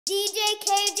DJ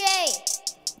KJ.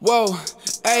 Whoa,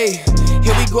 ayy,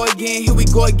 here we go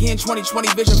again, 2020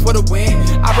 vision for the win.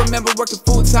 I remember working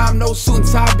full time, no suit and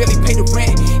tie, barely pay the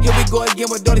rent. Here we go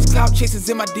again with all these clout chasers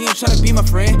in my DM trying to be my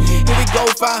friend. Here we go,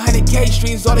 500K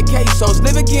streams, all the K-Sos,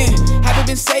 live again. Haven't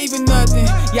been saving nothing,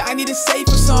 yeah, I need to save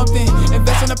for something.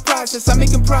 Invest in the process, I'm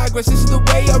making progress, this is the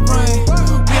way I run.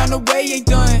 We on the way, ain't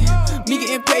done, me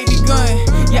getting paid begun.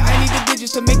 Yeah, I need the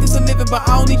digits to make this a living, but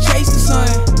I only chase the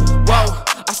sun. Whoa,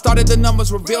 I started the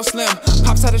numbers were real slim.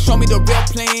 Pops had to show me the real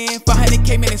plan. 500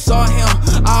 came in and saw him.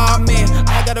 Ah man,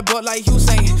 I got a butt like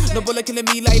Hussein. No bullet killing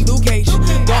me like Luke Cage.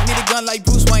 Don't need a gun like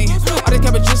Bruce Wayne. All the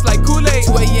cabbage just like Kool-Aid.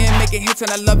 2 AM making hits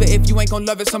and I love it. If you ain't gon'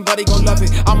 love it, somebody gon' love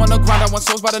it. I'm on the grind, I want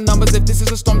souls by the numbers. If this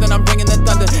is a storm, then I'm bringing the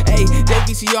thunder. Ayy, they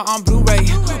VCR on Blu-ray.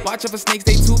 Watch out for snakes,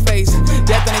 they two-faced.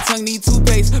 Death on their tongue need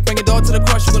toothpaste. Bring it all to the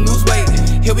crush, you gon' lose weight.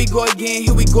 Here we go again,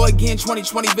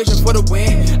 2020 vision for the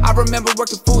win. I remember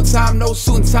working full time, no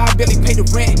suit and tie, barely pay the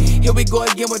rent. Here we go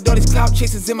again with all these clout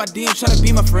chasers in my DM trying to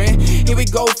be my friend. Here we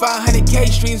go, 500K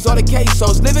streams, all the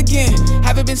K-Sos, live again.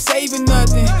 Haven't been saving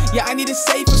nothing, yeah, I need to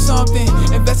save for something.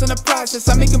 Invest in the process,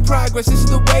 I'm making progress, this is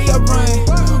the way I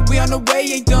run. We on the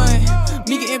way, ain't done,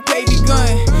 me getting paid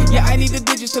begun. Yeah, I need the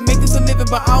digits to make this a living,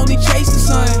 but I only chase the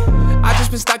sun. I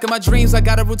just been stocking my dreams, I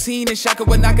got a routine and shocking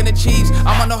what knocking the cheese.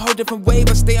 I'm on a whole different wave,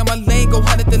 I stay on my lane, go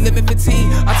 100 to limit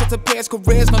 15. I took the past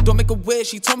careers, no don't make a wish.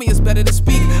 She told me it's better to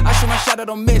speak. I shoot my shot, I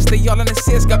don't miss. They all on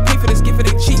assist, got paid for this, gift for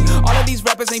they cheat. All of these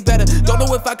rappers ain't better, don't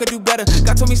know if I could do better.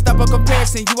 God told me stop a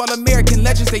comparison, you all American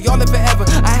legends, they all live forever.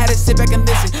 I had to sit back and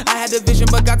listen, I had a vision,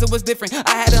 but God was different.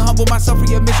 I had to humble myself for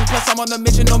your mission, plus I'm on a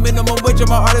mission, no minimum wage,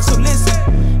 I'm an artist, so listen.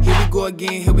 Here we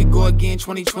go again,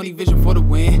 2020 vision for the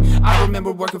win. I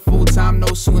remember working full time, no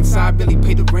suit and tie, barely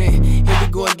pay the rent. Here we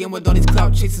go again with all these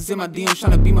clout chasers in my DMs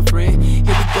trying to be my friend. Here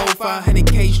we go,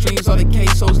 500K streams, all the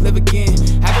K-Sos, live again.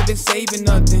 Haven't been saving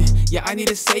nothing, yeah, I need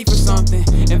to save for something.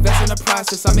 Invest in the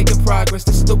process, I'm making progress,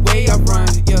 this is the way I run.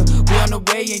 Yeah, we on the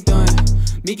way, ain't done,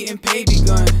 me getting paid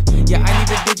begun. Yeah, I need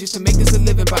the digits to make this a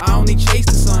living, but I only chase